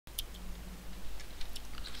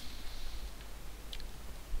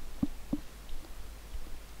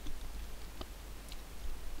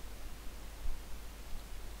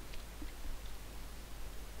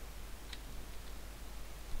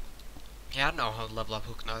Yeah, I don't know how to level up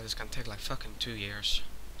Hook now. It's gonna take like fucking 2 years.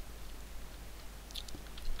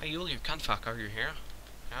 Hey, you can't fuck. Are you here?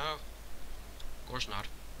 No. Of course not.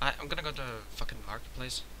 I'm gonna go to the fucking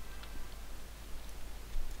marketplace.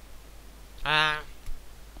 Ah,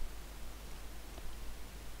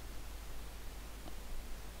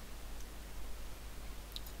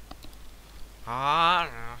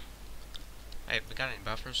 no. Hey, we got any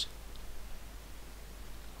buffers?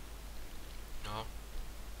 No.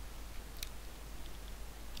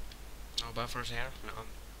 No buffers here? No.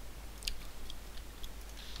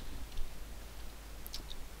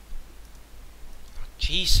 Oh,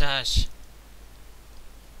 Jesus!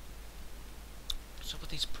 What's up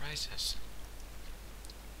with these prices?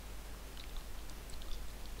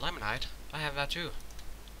 Lemonade? I have that too.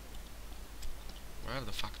 Wherever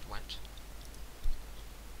the fuck it went.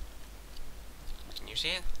 Can you see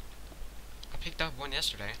it? I picked up one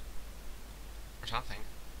yesterday. Or something.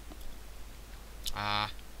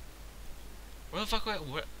 Where the fuck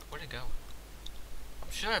where'd it go? I'm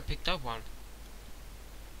sure I picked up one.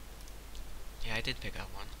 Yeah, I did pick up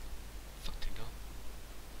one. Fuck did it go?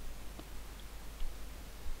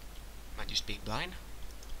 Am I just being blind?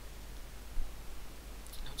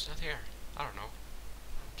 No, it's not here. I don't know.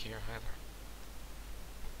 I don't care either.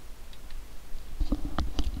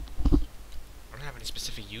 I don't have any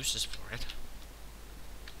specific uses for it.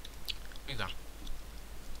 You go.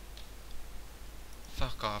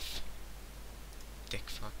 Fuck off. Dick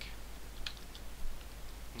fuck.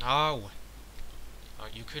 No! Oh,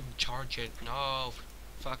 you couldn't charge it. No!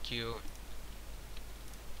 Fuck you.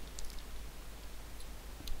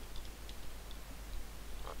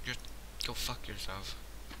 Oh, just go fuck yourself.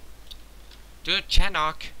 Dude,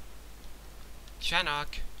 Chanok!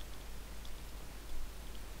 Chanok!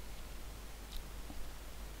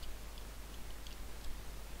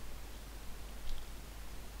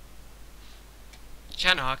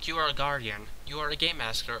 Chanok, you are a guardian. You are a game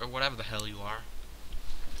master, or whatever the hell you are.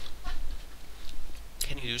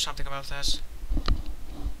 Can you do something about this?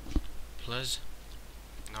 Please?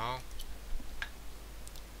 No?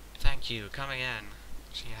 Thank you, coming in.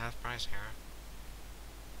 See, half price here.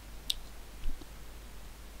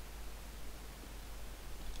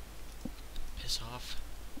 Piss off.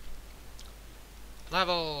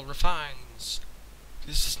 Level refines.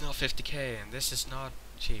 This is not 50k, and this is not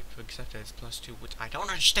cheap, except that it's +2, which I don't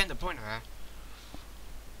understand the point of that.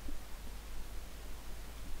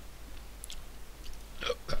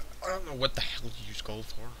 I don't know what the hell you use gold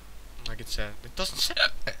for. Like it said, it doesn't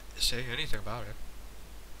say anything about it.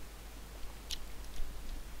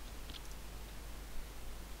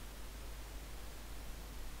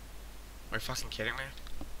 Are you fucking kidding me?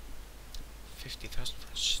 50,000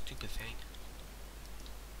 for a stupid thing.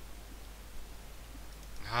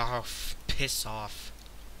 Oh, piss off.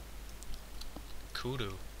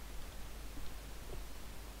 Kudu.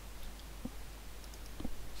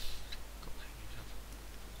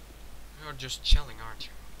 You're just chilling, aren't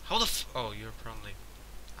you? How the oh, you're probably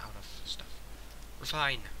out of stuff.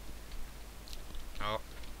 Refine. No.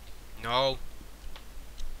 No.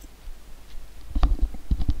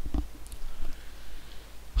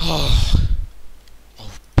 Oh.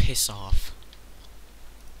 Oh, piss off.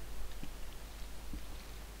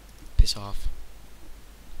 Piss off.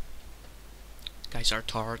 Guys are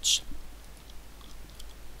tarts.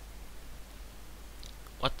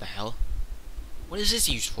 What the hell? What is this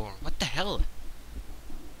used for? What the hell?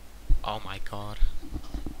 Oh my god.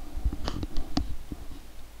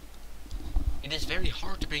 It is very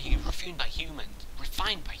hard to be refined by human.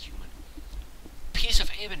 Piece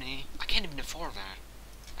of ebony. I can't even afford that.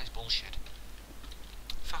 That's bullshit.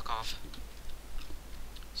 Fuck off.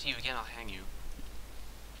 See you again, I'll hang you.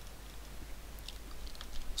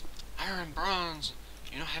 Iron, bronze.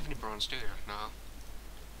 You don't have any bronze, do you? No.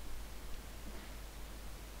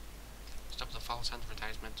 Stop the false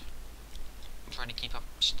advertisement. I'm trying to keep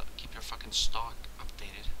your fucking stock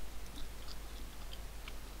updated.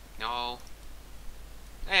 No.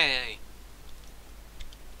 Hey.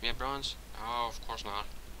 You have bronze? No, of course not.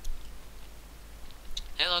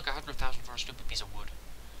 Hey, look, 100,000 for a stupid piece of wood.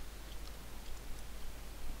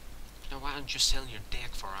 Now, why don't you sell your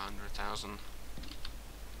dick for 100,000?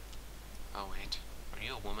 Oh wait, are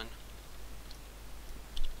you a woman?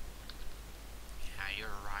 Yeah, you're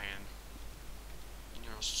Ryan. And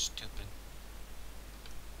you're stupid.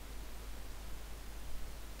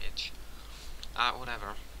 Bitch.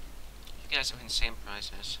 Whatever. You guys have insane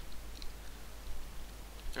prices.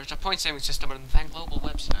 There's a point saving system on the Thang Global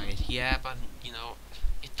website. Yeah, but, you know,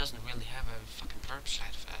 it doesn't really have a fucking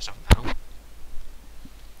website as of now.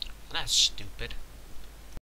 That's stupid.